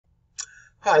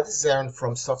Hi, this is Aaron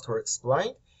from Software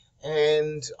Explained,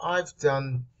 and I've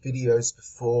done videos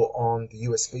before on the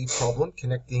USB problem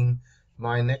connecting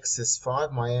my Nexus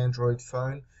 5, my Android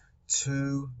phone,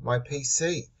 to my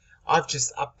PC. I've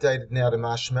just updated now to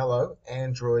Marshmallow,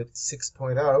 Android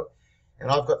 6.0, and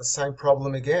I've got the same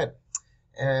problem again.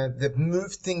 And they've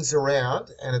moved things around,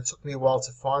 and it took me a while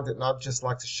to find it, and I'd just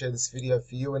like to share this video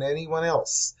for you and anyone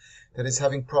else that is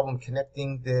having problem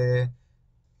connecting their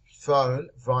phone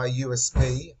via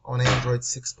USB on Android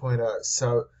 6.0.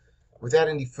 So without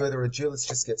any further ado, let's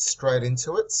just get straight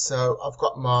into it. So I've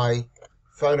got my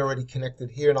phone already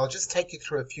connected here, and I'll just take you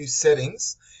through a few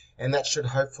settings, and that should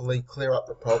hopefully clear up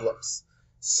the problems.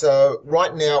 So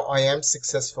right now I am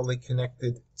successfully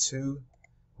connected to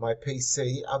my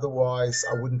PC, otherwise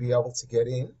I wouldn't be able to get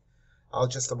in. I'll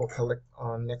just double click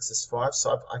on Nexus 5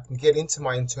 so I can get into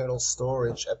my internal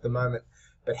storage at the moment.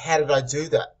 But how did I do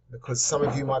that? Because some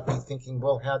of you might be thinking,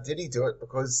 well, how did he do it?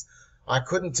 Because I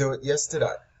couldn't do it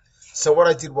yesterday. So what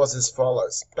I did was as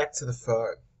follows. Back to the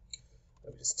phone.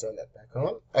 Let me just turn that back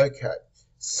on. Okay.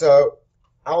 So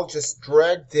I'll just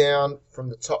drag down from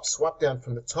the top, swipe down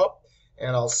from the top,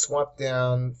 and I'll swipe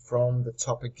down from the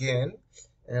top again.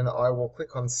 And I will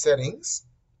click on Settings.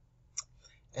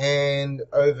 And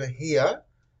over here,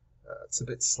 it's a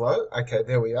bit slow. Okay,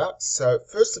 there we are. So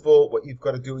first of all, what you've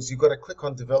got to do is you've got to click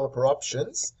on Developer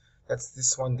Options. That's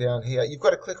this one down here. You've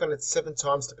got to click on it 7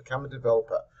 times to become a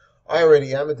developer. I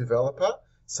already am a developer,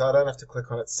 so I don't have to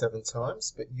click on it 7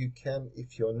 times, but you can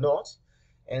if you're not.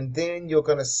 And then you're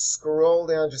going to scroll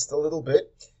down just a little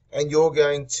bit, and you're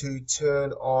going to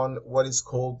turn on what is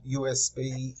called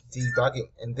USB debugging.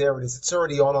 And there it is. It's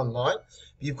already on mine.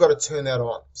 You've got to turn that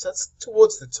on. So that's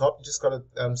towards the top. You just got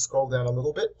to scroll down a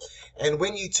little bit. And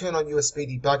when you turn on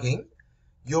USB debugging,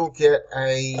 you'll get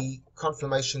a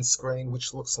confirmation screen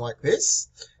which looks like this.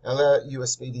 Allow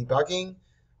USB debugging.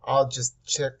 I'll just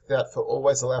check that for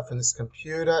always allow from this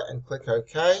computer and click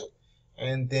OK.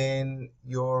 And then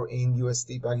your in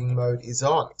USB debugging mode is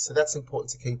on. So that's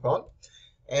important to keep on.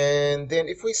 And then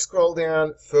if we scroll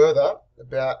down further,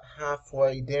 about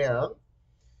halfway down,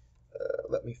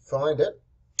 let me find it.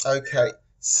 Okay,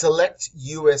 select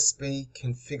USB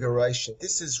configuration.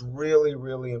 This is really,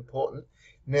 really important.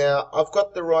 Now, I've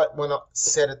got the right one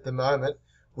set at the moment,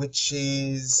 which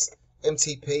is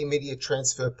MTP, Media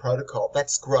Transfer Protocol.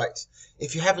 That's great.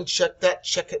 If you haven't checked that,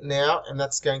 check it now, and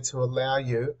that's going to allow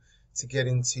you to get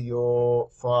into your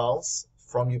files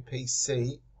from your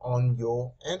PC on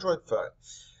your Android phone.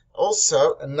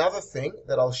 Also, another thing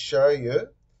that I'll show you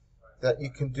that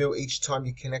you can do each time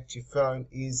you connect your phone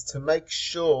is to make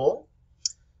sure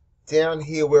down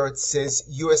here where it says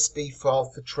USB file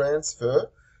for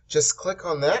transfer, just click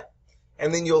on that,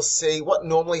 and then you'll see what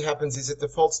normally happens is it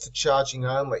defaults to charging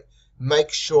only.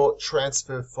 Make sure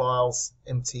transfer files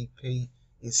MTP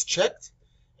is checked,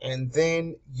 and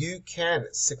then you can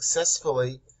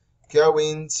successfully go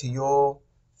into your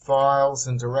files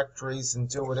and directories and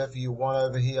do whatever you want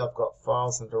over here. I've got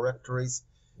files and directories.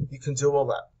 You can do all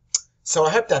that. So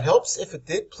I hope that helps. If it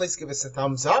did, please give us a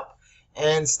thumbs up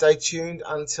and stay tuned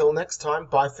until next time.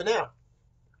 Bye for now.